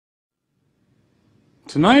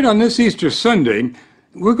Tonight on this Easter Sunday,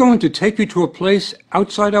 we're going to take you to a place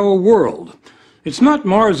outside our world. It's not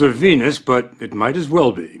Mars or Venus, but it might as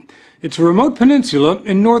well be. It's a remote peninsula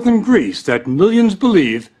in northern Greece that millions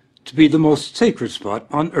believe to be the most sacred spot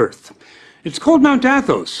on Earth. It's called Mount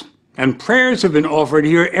Athos, and prayers have been offered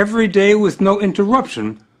here every day with no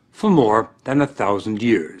interruption for more than 1,000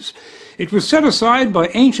 years. It was set aside by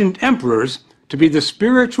ancient emperors to be the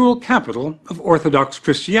spiritual capital of Orthodox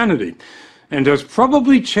Christianity, and has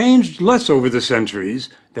probably changed less over the centuries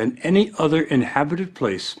than any other inhabited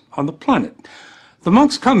place on the planet. The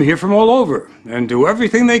monks come here from all over and do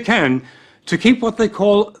everything they can to keep what they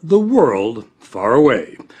call the world far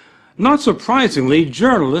away. Not surprisingly,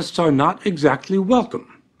 journalists are not exactly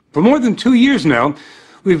welcome. For more than 2 years now,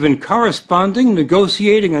 we've been corresponding,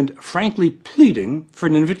 negotiating, and frankly pleading for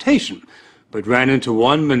an invitation, but ran into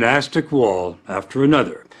one monastic wall after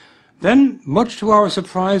another. Then, much to our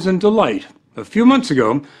surprise and delight, a few months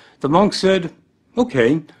ago, the monks said,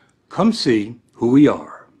 "Okay, come see who we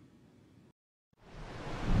are."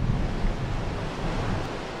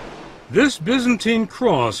 This Byzantine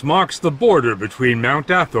cross marks the border between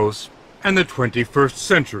Mount Athos and the 21st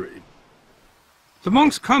century. The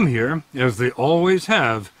monks come here, as they always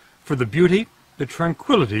have, for the beauty, the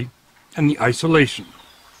tranquility, and the isolation.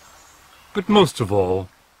 But most of all,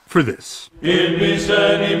 for this.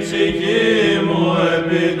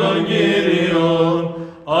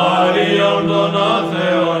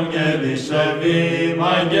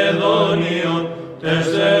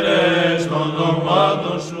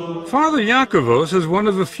 Father Yakovos is one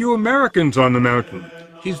of the few Americans on the mountain.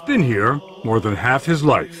 He's been here more than half his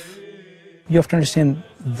life. You have to understand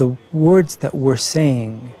the words that we're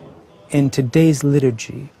saying in today's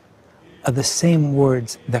liturgy are the same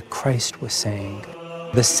words that Christ was saying.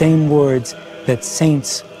 The same words that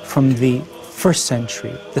saints from the 1st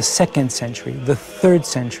century, the 2nd century, the 3rd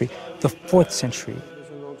century, the 4th century.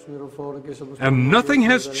 And nothing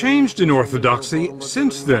has changed in Orthodoxy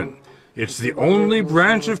since then. It's the only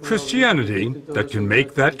branch of Christianity that can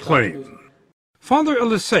make that claim. Father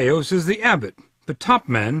Eliseos is the abbot, the top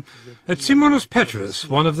man, at Simonos Petros,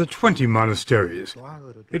 one of the 20 monasteries.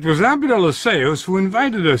 It was Abbot Eliseos who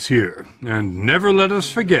invited us here, and never let us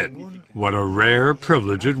forget what a rare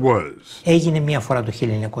privilege it was.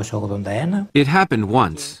 It happened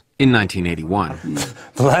once, in 1981.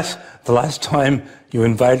 The last time you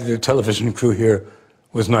invited a television crew here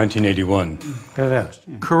was 1981.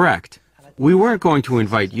 Correct. We weren't going to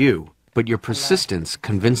invite you, but your persistence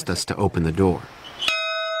convinced us to open the door.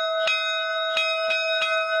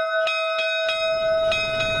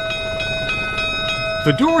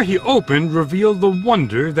 The door he opened revealed the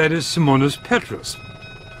wonder that is Simonos Petros,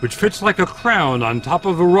 which fits like a crown on top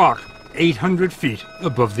of a rock 800 feet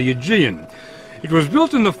above the Aegean. It was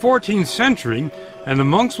built in the 14th century, and the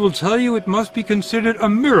monks will tell you it must be considered a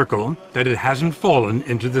miracle that it hasn't fallen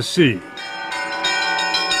into the sea.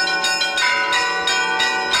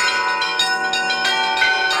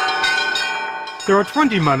 There are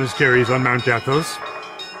 20 monasteries on Mount Athos.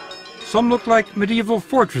 Some look like medieval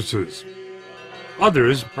fortresses.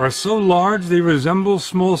 Others are so large they resemble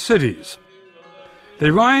small cities.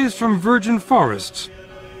 They rise from virgin forests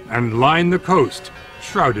and line the coast,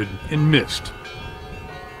 shrouded in mist.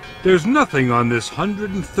 There's nothing on this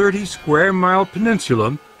 130-square-mile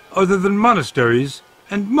peninsula other than monasteries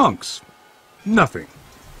and monks. Nothing.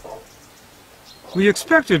 We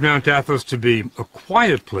expected Mount Athos to be a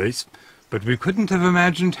quiet place, but we couldn't have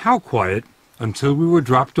imagined how quiet until we were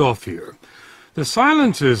dropped off here. The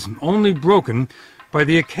silence is only broken by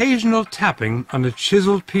the occasional tapping on a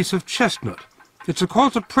chiseled piece of chestnut. It's a call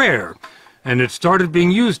to prayer, and it started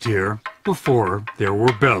being used here before there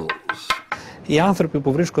were bells. The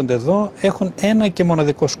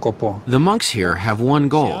monks here have one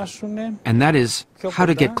goal, and that is how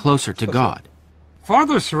to get closer to God.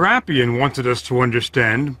 Father Serapion wanted us to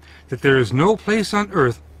understand that there is no place on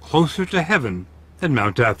earth closer to heaven than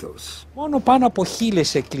Mount Athos.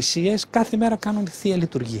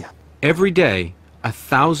 Every day,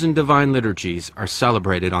 1,000 divine liturgies are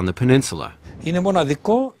celebrated on the peninsula.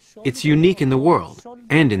 It's unique in the world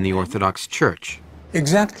and in the Orthodox Church.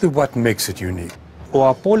 Exactly what makes it unique?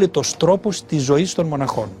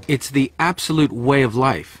 It's the absolute way of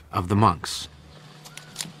life of the monks.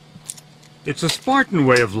 It's a Spartan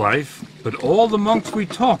way of life, but all the monks we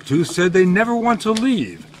talked to said they never want to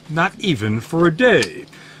leave, not even for a day.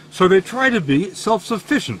 So they try to be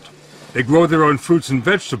self-sufficient. They grow their own fruits and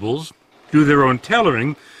vegetables, do their own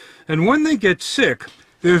tailoring, and when they get sick,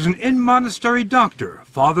 there's an in-monastery doctor,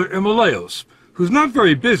 Father Emilios, who's not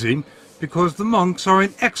very busy because the monks are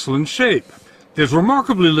in excellent shape. There's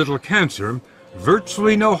remarkably little cancer,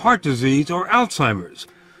 virtually no heart disease or Alzheimer's.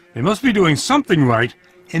 They must be doing something right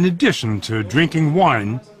in addition to drinking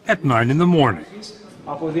wine at 9 in the morning.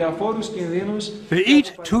 They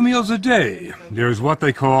eat 2 meals a day. There's what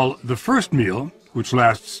they call the first meal, which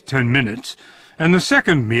lasts 10 minutes, and the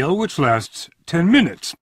second meal, which lasts 10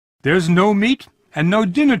 minutes. There's no meat and no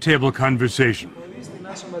dinner table conversation.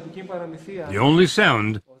 The only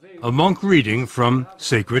sound, a monk reading from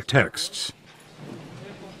sacred texts.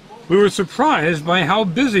 We were surprised by how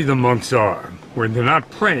busy the monks are. When they're not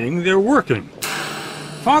praying, they're working.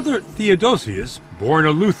 Father Theodosius, born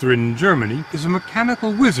a Lutheran in Germany, is a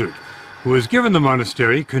mechanical wizard who has given the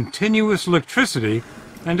monastery continuous electricity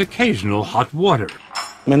and occasional hot water.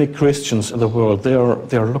 Many Christians in the world, they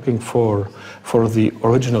are looking for the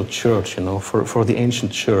original church, you know, for the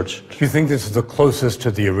ancient church. Do you think this is the closest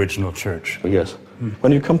to the original church? Yes.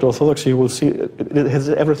 When you come to Orthodoxy, you will see it has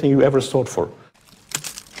everything you ever sought for.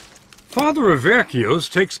 Father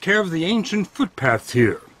Averkios takes care of the ancient footpaths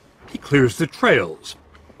here. He clears the trails.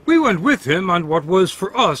 We went with him on what was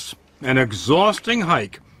for us an exhausting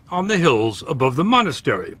hike on the hills above the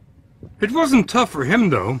monastery. It wasn't tough for him,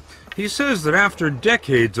 though. He says that after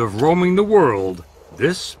decades of roaming the world,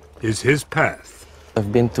 this is his path.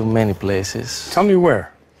 I've been to many places. Tell me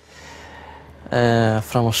where.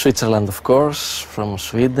 From Switzerland, of course, from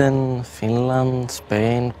Sweden, Finland,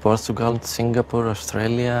 Spain, Portugal, Singapore,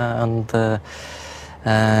 Australia, and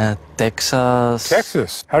Texas.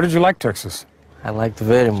 Texas? How did you like Texas? I liked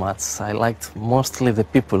very much. I liked mostly the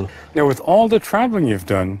people. Now, with all the traveling you've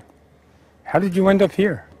done, how did you end up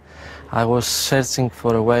here? I was searching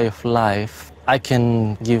for a way of life. I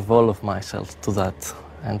can give all of myself to that.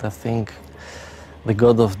 And I think the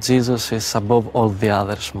God of Jesus is above all the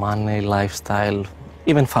others: money, lifestyle,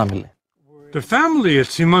 even family. The family at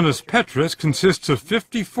Simonas Petras consists of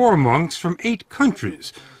 54 monks from 8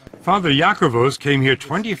 countries. Father Yakovos came here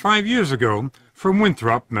 25 years ago from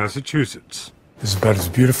Winthrop, Massachusetts. This is about as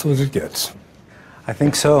beautiful as it gets. I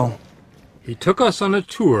think so. He took us on a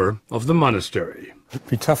tour of the monastery. It'd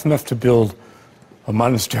be tough enough to build a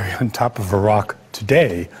monastery on top of a rock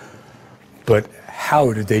today, but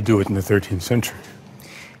how did they do it in the 13th century?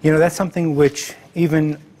 You know, that's something which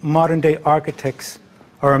even modern-day architects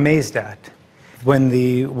are amazed at. When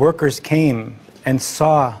the workers came and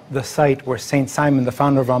saw the site where St. Simon, the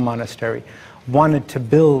founder of our monastery, wanted to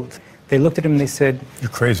build, they looked at him and they said, "You're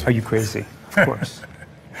crazy." Are you crazy? Of course.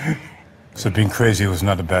 So being crazy was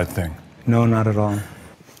not a bad thing? No, not at all.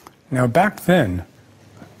 Now, back then,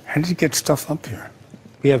 how did you get stuff up here?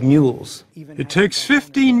 We have mules. It takes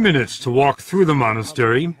 15 minutes to walk through the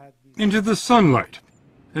monastery into the sunlight.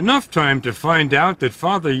 Enough time to find out that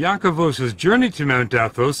Father Yakovos' journey to Mount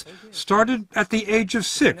Athos started at the age of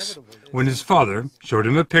 6, when his father showed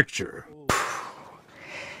him a picture.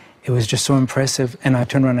 It was just so impressive, and I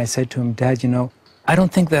turned around and I said to him, "Dad, you know, I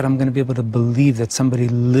don't think that I'm going to be able to believe that somebody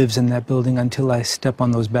lives in that building until I step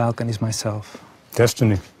on those balconies myself."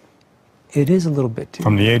 Destiny. It is a little bit, too.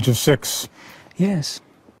 From the age of 6. Yes.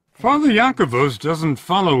 Father Yakovos doesn't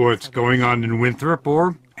follow what's going on in Winthrop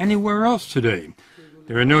or anywhere else today.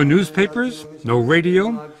 There are no newspapers, no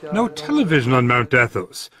radio, no television on Mount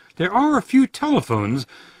Athos. There are a few telephones,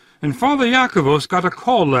 and Father Yakovos got a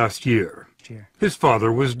call last year. His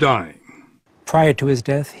father was dying. Prior to his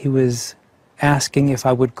death, he was asking if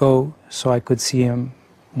I would go so I could see him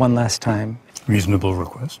one last time. Reasonable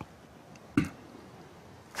request.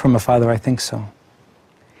 From a father, I think so.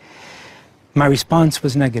 My response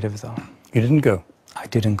was negative, though. You didn't go? I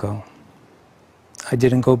didn't go. I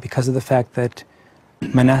didn't go because of the fact that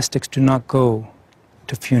monastics do not go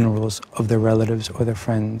to funerals of their relatives or their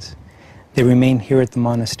friends. They remain here at the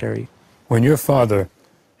monastery. When your father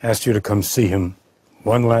asked you to come see him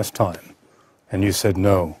one last time, and you said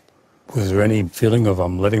no, was there any feeling of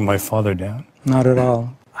I'm letting my father down? Not at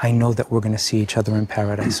all. I know that we're going to see each other in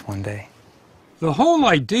paradise one day. The whole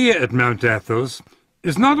idea at Mount Athos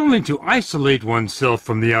is not only to isolate oneself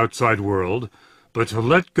from the outside world, but to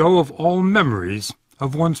let go of all memories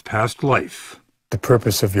of one's past life. The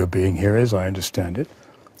purpose of your being here, as I understand it,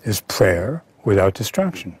 is prayer without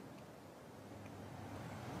distraction.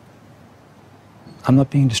 I'm not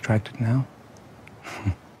being distracted now.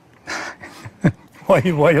 Why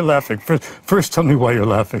are you laughing? First, tell me why you're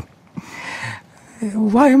laughing.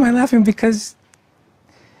 Why am I laughing? Because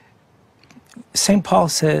St. Paul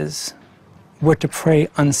says we're to pray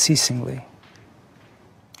unceasingly.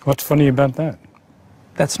 What's funny about that?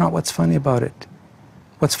 That's not what's funny about it.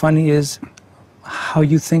 What's funny is how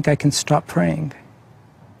you think I can stop praying.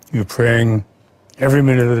 You're praying every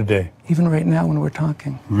minute of the day. Even right now when we're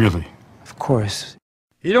talking. Really? Of course.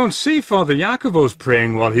 You don't see Father Yakovos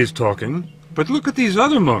praying while he's talking. But look at these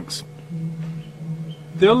other monks.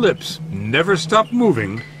 Their lips never stop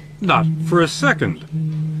moving, not for a second.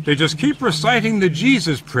 They just keep reciting the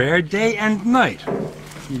Jesus prayer day and night.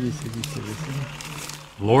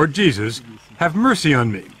 Lord Jesus, have mercy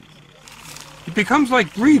on me. It becomes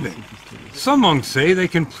like breathing. Some monks say they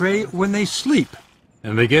can pray when they sleep,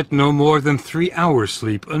 and they get no more than 3 hours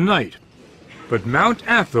sleep a night. But Mount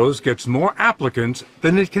Athos gets more applicants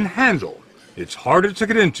than it can handle. It's harder to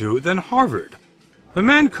get into than Harvard. The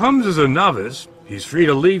man comes as a novice, he's free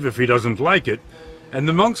to leave if he doesn't like it, and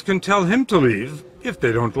the monks can tell him to leave if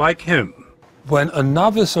they don't like him. When a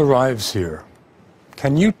novice arrives here,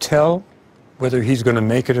 can you tell whether he's going to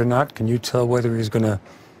make it or not? Can you tell whether he's going to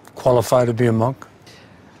qualify to be a monk?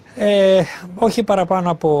 Όχι παραπάνω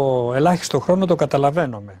από ελάχιστο χρόνο το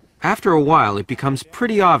καταλαβαίνουμε. After a while, it becomes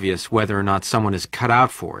pretty obvious whether or not someone is cut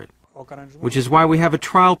out for it, which is why we have a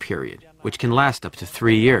trial period, which can last up to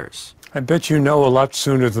 3 years. I bet you know a lot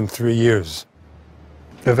sooner than 3 years.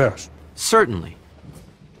 Vevers. Certainly.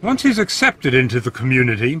 Once he's accepted into the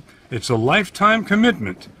community, it's a lifetime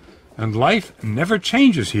commitment, and life never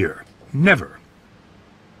changes here. Never.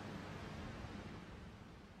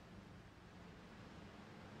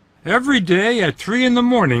 Every day at 3 in the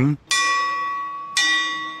morning,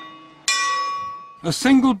 a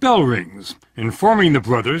single bell rings, informing the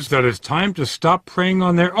brothers that it's time to stop praying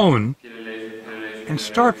on their own and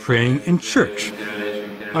start praying in church.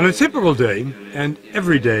 On a typical day, and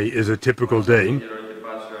every day is a typical day,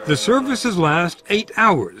 the services last 8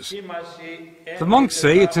 hours. The monks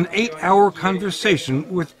say it's an 8-hour conversation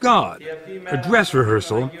with God, a dress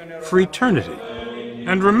rehearsal for eternity.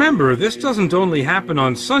 And remember, this doesn't only happen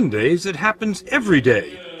on Sundays, it happens every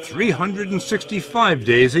day, 365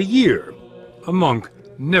 days a year. A monk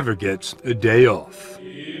never gets a day off.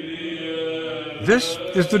 This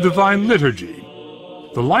is the Divine Liturgy,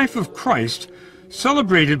 the life of Christ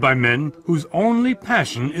celebrated by men whose only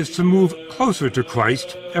passion is to move closer to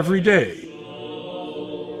Christ every day.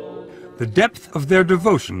 The depth of their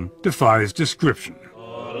devotion defies description.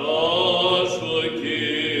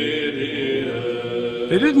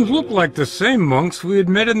 They didn't look like the same monks we had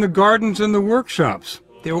met in the gardens and the workshops.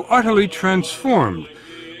 They were utterly transformed,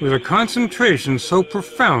 with a concentration so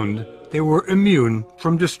profound they were immune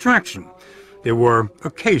from distraction. There were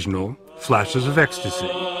occasional flashes of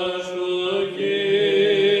ecstasy.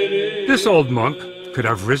 This old monk could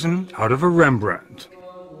have risen out of a Rembrandt.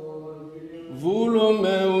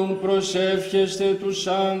 Βούλομεουν προσεύχεστε τους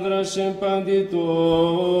άνδρας εν παντί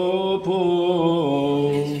τόπο.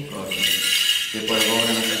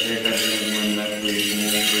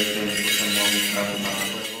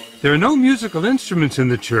 There are no musical instruments in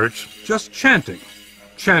the church, just chanting.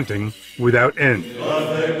 Chanting without end.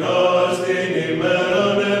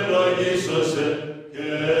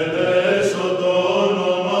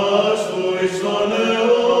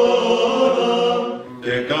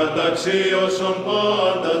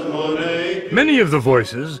 Many of the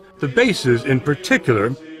voices, the basses in particular,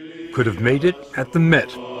 could have made it at the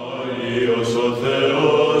Met.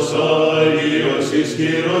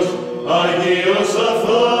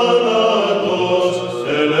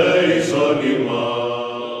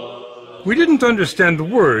 We didn't understand the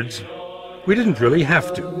words. We didn't really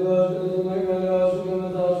have to.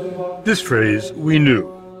 This phrase we knew.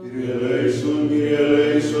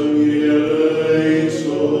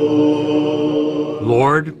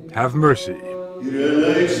 Lord, have mercy.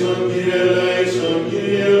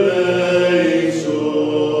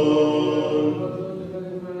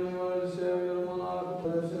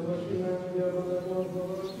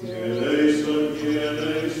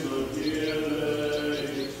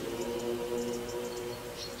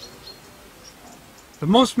 The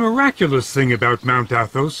most miraculous thing about Mount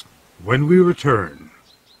Athos, when we return.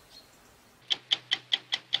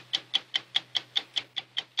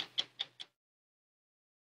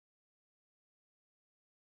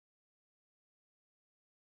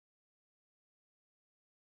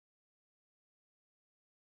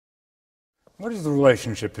 What is the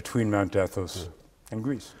relationship between Mount Athos and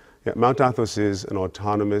Greece? Yeah, Mount Athos is an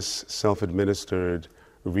autonomous, self-administered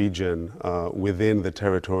region within the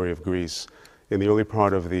territory of Greece. In the early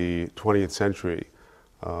part of the 20th century,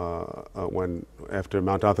 after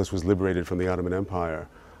Mount Athos was liberated from the Ottoman Empire,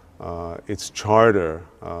 its charter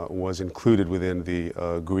was included within the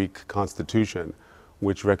Greek constitution,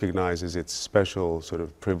 which recognizes its special sort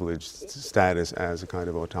of privileged status as a kind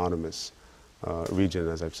of autonomous region,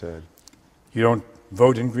 as I've said. You don't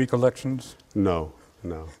vote in Greek elections? No,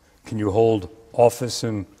 no. Can you hold office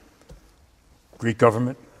in Greek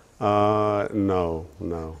government? No,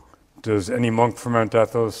 no. Does any monk from Mount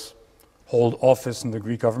Athos hold office in the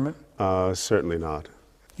Greek government? Certainly not.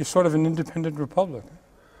 You're sort of an independent republic.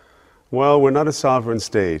 Well, we're not a sovereign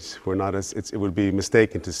state. We're not it would be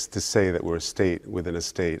mistaken to say that we're a state within a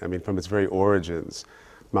state. I mean, from its very origins,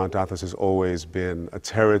 Mount Athos has always been a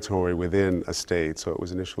territory within a state. So it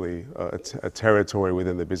was initially a territory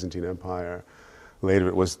within the Byzantine Empire. Later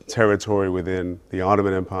it was territory within the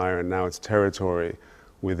Ottoman Empire, and now it's territory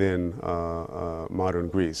within modern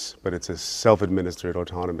Greece. But it's a self-administered,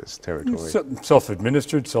 autonomous territory.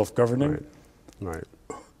 Self-administered, self-governing? Right.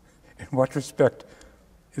 In what respect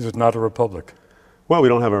is it not a republic? Well, we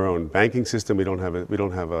don't have our own banking system. We don't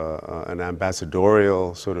have an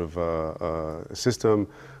ambassadorial sort of system.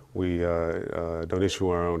 We don't issue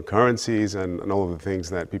our own currencies and all of the things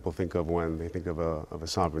that people think of when they think of a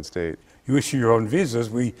sovereign state. You issue your own visas.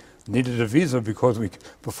 We needed a visa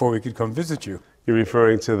before we could come visit you. You're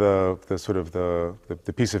referring to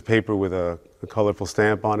the piece of paper with a colorful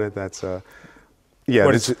stamp on it. That's yeah.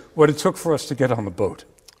 What it took for us to get on the boat.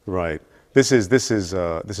 Right. This is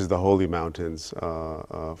the Holy Mountains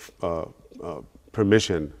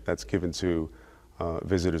permission that's given to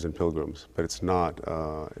visitors and pilgrims, but it's not.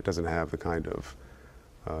 It doesn't have the kind of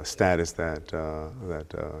status that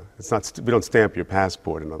it's not. We don't stamp your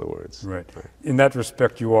passport, in other words. Right. In that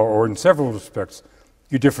respect, you are, or in several respects,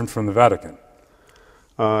 you're different from the Vatican.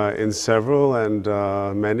 In several and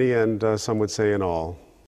many, and some would say in all.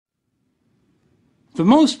 The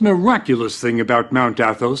most miraculous thing about Mount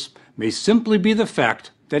Athos may simply be the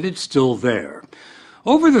fact that it's still there.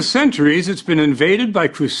 Over the centuries, it's been invaded by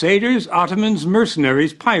Crusaders, Ottomans,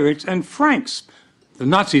 mercenaries, pirates, and Franks. The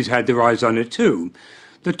Nazis had their eyes on it too.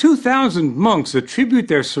 The 2,000 monks attribute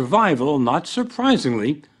their survival, not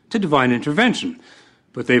surprisingly, to divine intervention.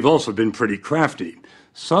 But they've also been pretty crafty.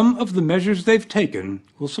 Some of the measures they've taken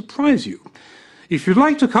will surprise you. If you'd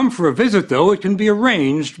like to come for a visit, though, it can be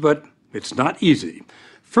arranged, but it's not easy.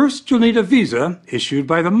 First, you'll need a visa issued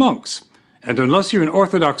by the monks, and unless you're an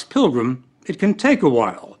Orthodox pilgrim, it can take a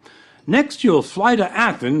while. Next, you'll fly to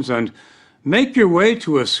Athens and make your way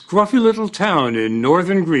to a scruffy little town in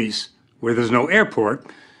northern Greece where there's no airport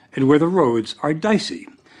and where the roads are dicey.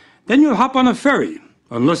 Then you'll hop on a ferry,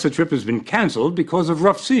 unless the trip has been canceled because of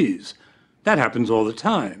rough seas. That happens all the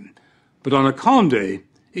time. But on a calm day,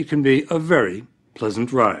 it can be a very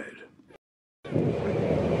pleasant ride.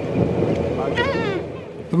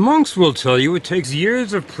 The monks will tell you it takes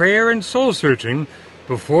years of prayer and soul-searching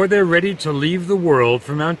before they're ready to leave the world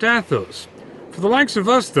for Mount Athos. For the likes of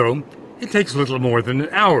us, though, it takes little more than an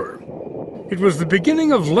hour. It was the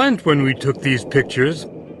beginning of Lent when we took these pictures,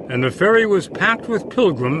 and the ferry was packed with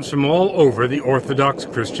pilgrims from all over the Orthodox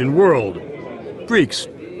Christian world. Greeks,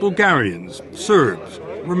 Bulgarians, Serbs,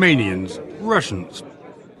 Romanians, Russians.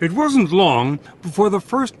 It wasn't long before the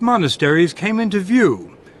first monasteries came into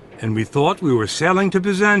view, and we thought we were sailing to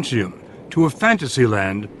Byzantium, to a fantasy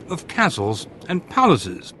land of castles and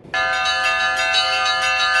palaces.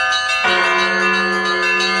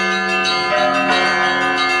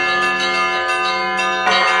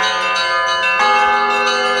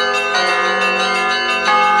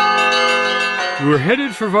 We were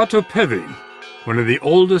headed for Vatopedi, one of the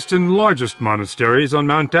oldest and largest monasteries on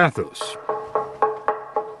Mount Athos.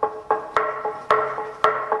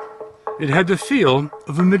 It had the feel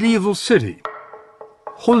of a medieval city.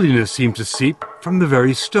 Holiness seemed to seep from the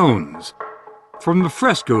very stones, from the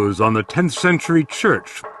frescoes on the 10th century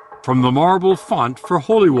church, from the marble font for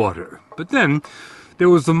holy water. But then there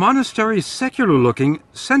was the monastery's secular-looking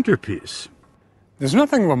centerpiece. There's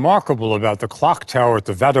nothing remarkable about the clock tower at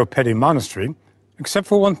the Vatopedi Monastery, except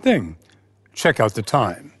for one thing. Check out the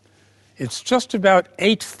time. It's just about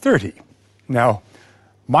 8:30. Now,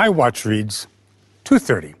 my watch reads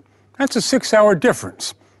 2:30. That's a 6-hour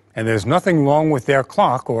difference, and there's nothing wrong with their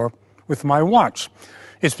clock or with my watch.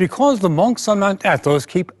 It's because the monks on Mount Athos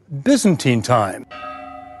keep Byzantine time.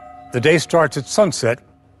 The day starts at sunset,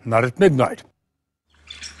 not at midnight.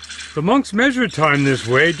 The monks measured time this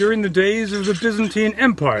way during the days of the Byzantine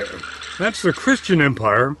Empire. That's the Christian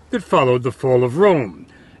empire that followed the fall of Rome,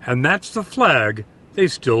 and that's the flag they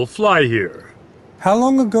still fly here. How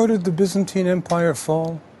long ago did the Byzantine Empire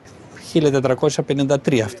fall?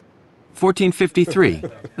 1453. 1453.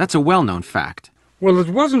 That's a well-known fact. Well, it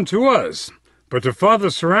wasn't to us, but to Father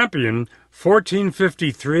Serapion,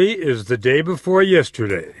 1453 is the day before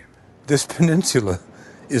yesterday. This peninsula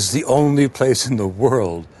is the only place in the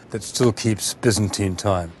world that still keeps Byzantine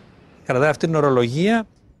time. Κρατάει αυτή την ορολογία.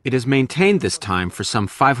 It has maintained this time for some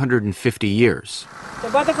 550 years.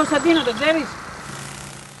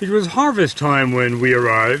 It was harvest time when we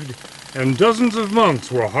arrived, and dozens of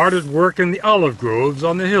monks were hard at work in the olive groves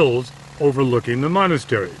on the hills overlooking the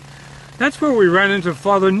monastery. That's where we ran into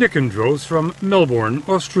Father Nicandros from Melbourne,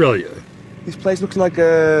 Australia. This place looks like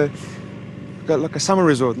a summer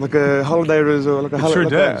resort, like a holiday resort,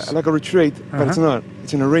 like a retreat, but it's not.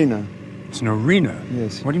 It's an arena. It's an arena?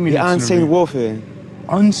 Yes. What do you mean? The unseen warfare.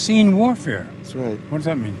 Unseen warfare? That's right. What does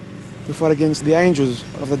that mean? We fight against the angels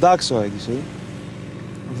of the dark side, you see,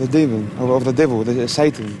 of the demon, of the devil,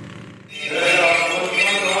 Satan.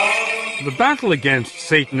 The battle against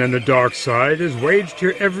Satan and the dark side is waged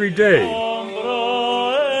here every day.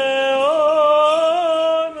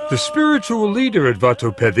 The spiritual leader at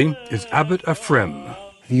Vatopedi is Abbot Ephrem.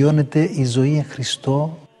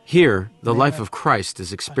 Here, the life of Christ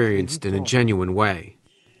is experienced in a genuine way,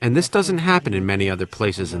 and this doesn't happen in many other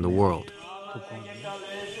places in the world.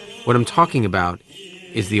 What I'm talking about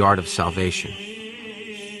is the art of salvation.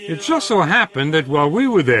 It just so happened that while we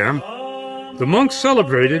were there, the monks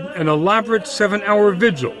celebrated an elaborate 7-hour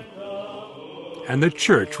vigil, and the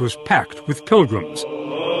church was packed with pilgrims.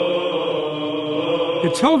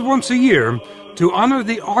 It's held once a year to honor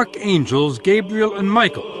the archangels Gabriel and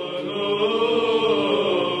Michael.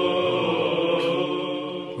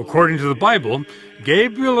 According to the Bible,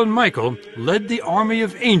 Gabriel and Michael led the army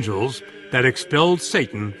of angels that expelled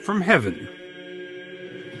Satan from heaven.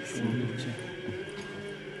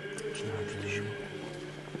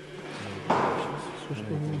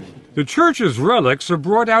 The church's relics are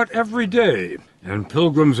brought out every day, and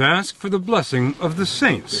pilgrims ask for the blessing of the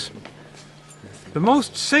saints. The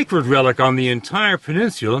most sacred relic on the entire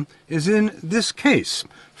peninsula is in this case,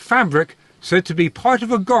 fabric said to be part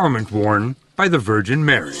of a garment worn by the Virgin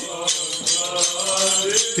Mary.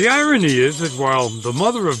 The irony is that while the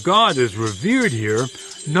Mother of God is revered here,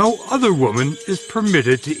 no other woman is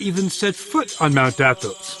permitted to even set foot on Mount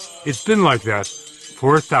Athos. It's been like that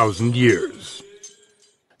for 1,000 years.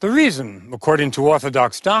 The reason, according to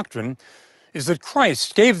Orthodox doctrine, is that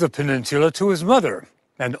Christ gave the peninsula to his mother,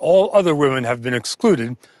 and all other women have been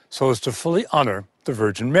excluded so as to fully honor the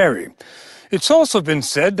Virgin Mary. It's also been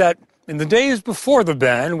said that in the days before the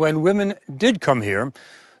ban, when women did come here,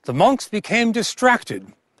 the monks became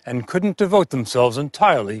distracted and couldn't devote themselves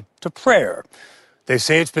entirely to prayer. They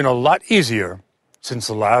say it's been a lot easier since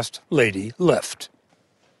the last lady left.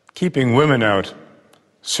 Keeping women out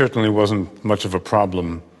certainly wasn't much of a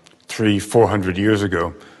problem 300-400 years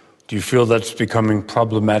ago. Do you feel that's becoming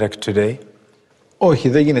problematic today?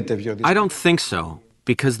 I don't think so,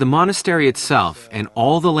 because the monastery itself and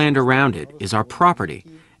all the land around it is our property.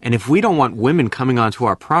 And if we don't want women coming onto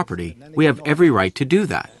our property, we have every right to do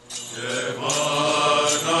that.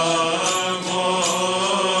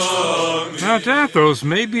 Mount Athos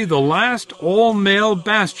may be the last all-male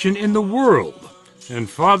bastion in the world, and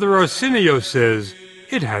Father Arsenio says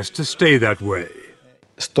it has to stay that way.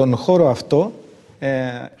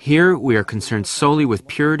 Here we are concerned solely with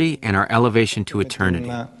purity and our elevation to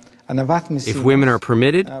eternity. If women are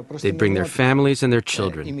permitted, they'd bring their families and their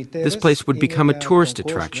children. This place would become a tourist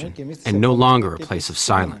attraction and no longer a place of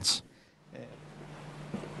silence.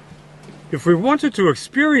 If we wanted to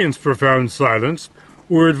experience profound silence,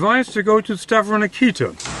 we're advised to go to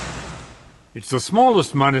Stavronikita. It's the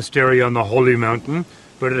smallest monastery on the Holy Mountain,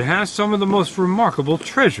 but it has some of the most remarkable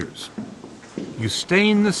treasures. You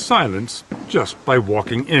stain the silence just by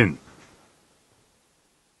walking in.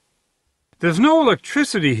 There's no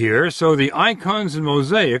electricity here, so the icons and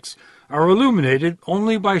mosaics are illuminated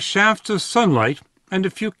only by shafts of sunlight and a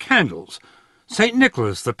few candles. St.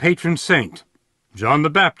 Nicholas, the patron saint, John the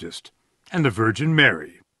Baptist, and the Virgin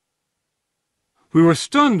Mary. We were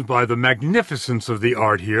stunned by the magnificence of the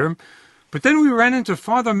art here, but then we ran into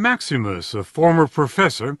Father Maximus, a former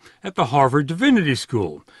professor at the Harvard Divinity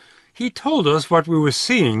School. He told us what we were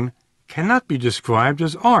seeing cannot be described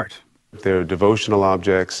as art. They're devotional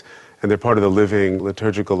objects, and they're part of the living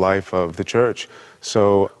liturgical life of the church.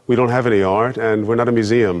 So we don't have any art, and we're not a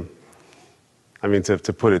museum. I mean, to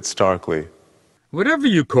put it starkly. Whatever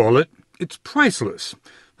you call it, it's priceless.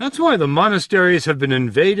 That's why the monasteries have been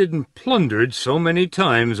invaded and plundered so many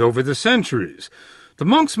times over the centuries. The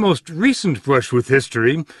monks' most recent brush with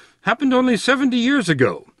history happened only 70 years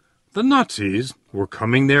ago. The Nazis were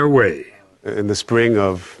coming their way. In the spring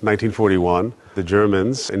of 1941, the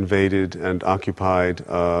Germans invaded and occupied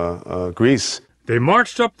Greece. They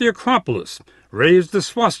marched up the Acropolis, raised the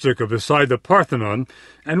swastika beside the Parthenon,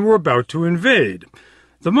 and were about to invade.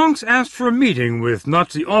 The monks asked for a meeting with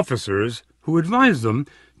Nazi officers who advised them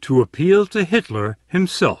to appeal to Hitler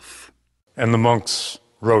himself. And the monks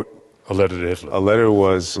wrote a letter to Hitler. A letter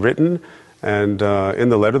was written, and in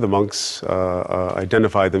the letter the monks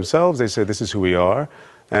identified themselves. They said, "This is who we are."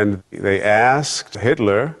 And they asked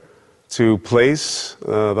Hitler to place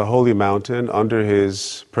the holy mountain under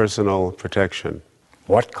his personal protection.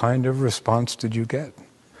 What kind of response did you get?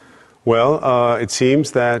 Well, it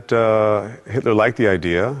seems that Hitler liked the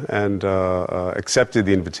idea and accepted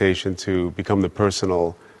the invitation to become the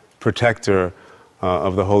personal protector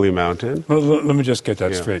of the holy mountain. Well, let me just get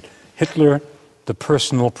that straight. Hitler, the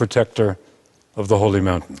personal protector of the holy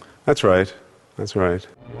mountain. That's right. That's right.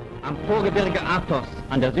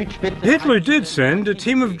 Hitler did send a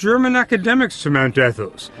team of German academics to Mount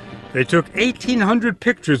Athos. They took 1,800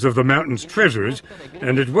 pictures of the mountain's treasures,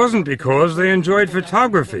 and it wasn't because they enjoyed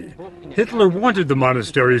photography. Hitler wanted the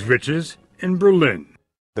monastery's riches in Berlin.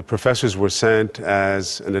 The professors were sent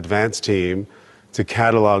as an advance team to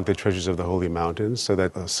catalog the treasures of the holy mountains so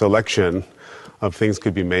that a selection of things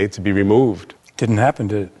could be made to be removed. Didn't happen,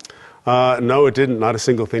 did it? No, it didn't. Not a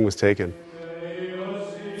single thing was taken.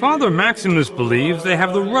 Father Maximus believes they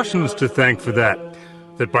have the Russians to thank for that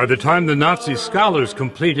by the time the Nazi scholars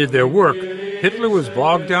completed their work, Hitler was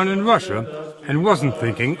bogged down in Russia and wasn't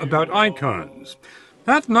thinking about icons.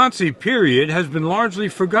 That Nazi period has been largely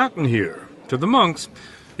forgotten here. To the monks,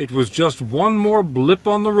 it was just one more blip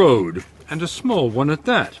on the road, and a small one at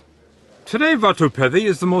that. Today, Vatopedi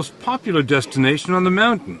is the most popular destination on the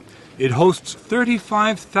mountain. It hosts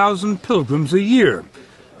 35,000 pilgrims a year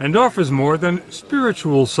and offers more than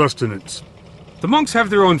spiritual sustenance. The monks have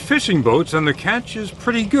their own fishing boats, and the catch is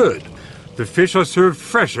pretty good. The fish are served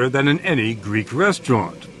fresher than in any Greek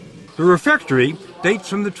restaurant. The refectory dates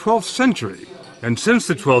from the 12th century, and since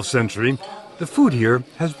the 12th century, the food here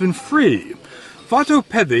has been free.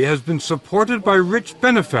 Vatopedi has been supported by rich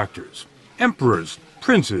benefactors, emperors,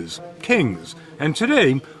 princes, kings, and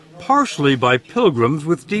today, partially by pilgrims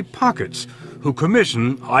with deep pockets who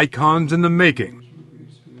commission icons in the making.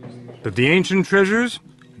 But the ancient treasures?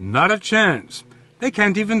 Not a chance. They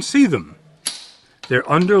can't even see them.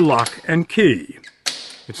 They're under lock and key.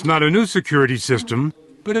 It's not a new security system,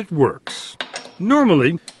 but it works.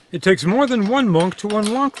 Normally, it takes more than one monk to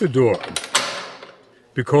unlock the door,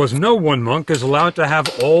 because no one monk is allowed to have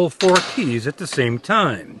all 4 keys at the same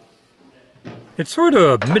time. It's sort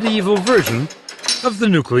of a medieval version of the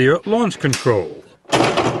nuclear launch control.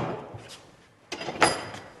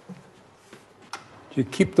 Do you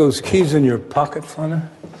keep those keys in your pocket, Father?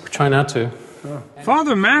 Try not to. Oh.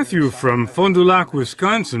 Father Matthew from Fond du Lac,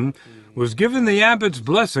 Wisconsin, was given the abbot's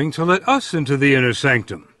blessing to let us into the inner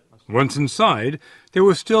sanctum. Once inside, there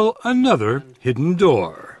was still another hidden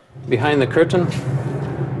door. Behind the curtain.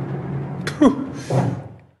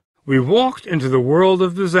 We walked into the world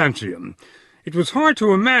of Byzantium. It was hard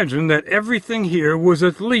to imagine that everything here was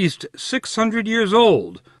at least 600 years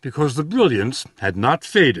old, because the brilliance had not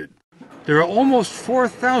faded. There are almost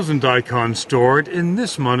 4,000 icons stored in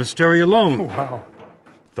this monastery alone. Oh, wow.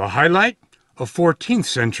 The highlight? A 14th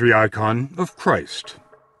century icon of Christ.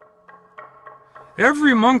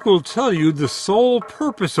 Every monk will tell you the sole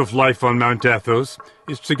purpose of life on Mount Athos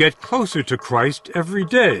is to get closer to Christ every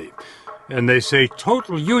day. And they say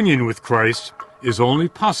total union with Christ is only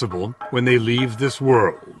possible when they leave this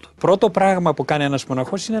world. Πρώτο πράγμα που κάνει ένας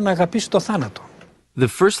μοναχός είναι να αγαπήσει το θάνατο. The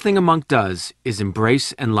first thing a monk does is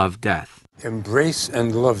embrace and love death. Embrace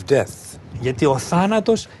and love death. Γιατί ο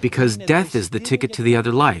θάνατος... Because death is the ticket to the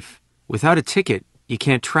other life. Without a ticket, you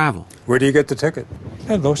can't travel. Where do you get the ticket?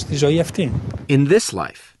 Εδώ, στη ζωή αυτή. In this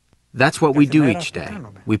life. That's what we do each day.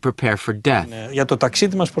 We prepare for death. Για το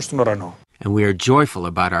ταξίδι μας προς τον ουρανό. And we are joyful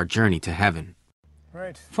about our journey to heaven.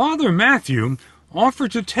 Right. Father Matthew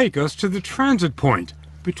offered to take us to the transit point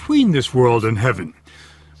between this world and heaven.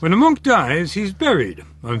 When a monk dies, he's buried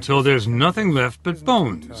until there's nothing left but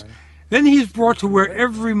bones. Then he's brought to where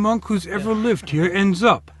every monk who's ever lived here ends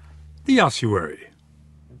up, the ossuary.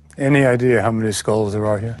 Any idea how many skulls there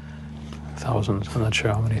are here? Thousands. I'm not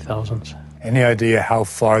sure how many thousands. Any idea how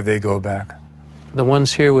far they go back? The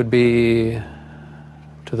ones here would be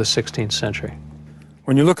to the 16th century.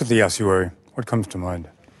 When you look at the ossuary, what comes to mind?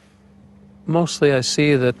 Mostly I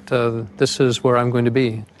see that this is where I'm going to be.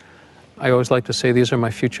 I always like to say these are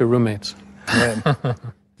my future roommates.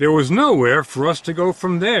 There was nowhere for us to go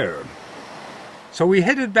from there. So we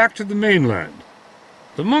headed back to the mainland.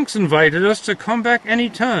 The monks invited us to come back any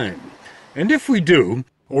time. And if we do,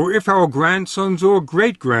 or if our grandsons or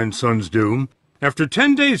great-grandsons do, after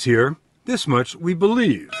 10 days here, this much we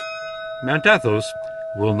believe. Mount Athos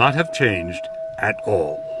will not have changed at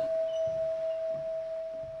all.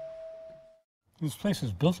 This place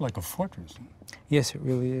is built like a fortress. Yes, it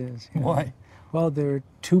really is. Yeah. Why? Well, there are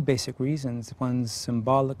 2 basic reasons. One's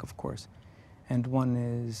symbolic, of course, and one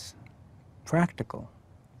is practical.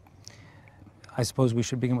 I suppose we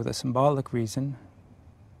should begin with a symbolic reason.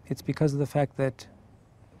 It's because of the fact that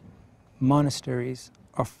monasteries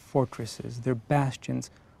are fortresses. They're bastions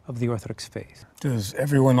of the Orthodox faith. Does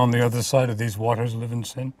everyone on the other side of these waters live in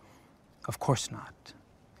sin? Of course not.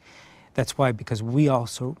 That's why, because we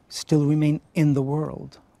also still remain in the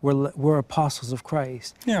world. We're apostles of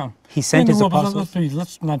Christ. Yeah. He sent his apostles.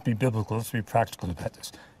 Let's not be biblical. Let's be practical about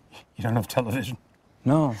this. You don't have television.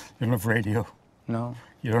 No. You don't have radio. No.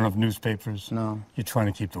 You don't have newspapers. No. You're trying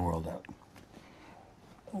to keep the world out.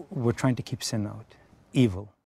 We're trying to keep sin out, evil.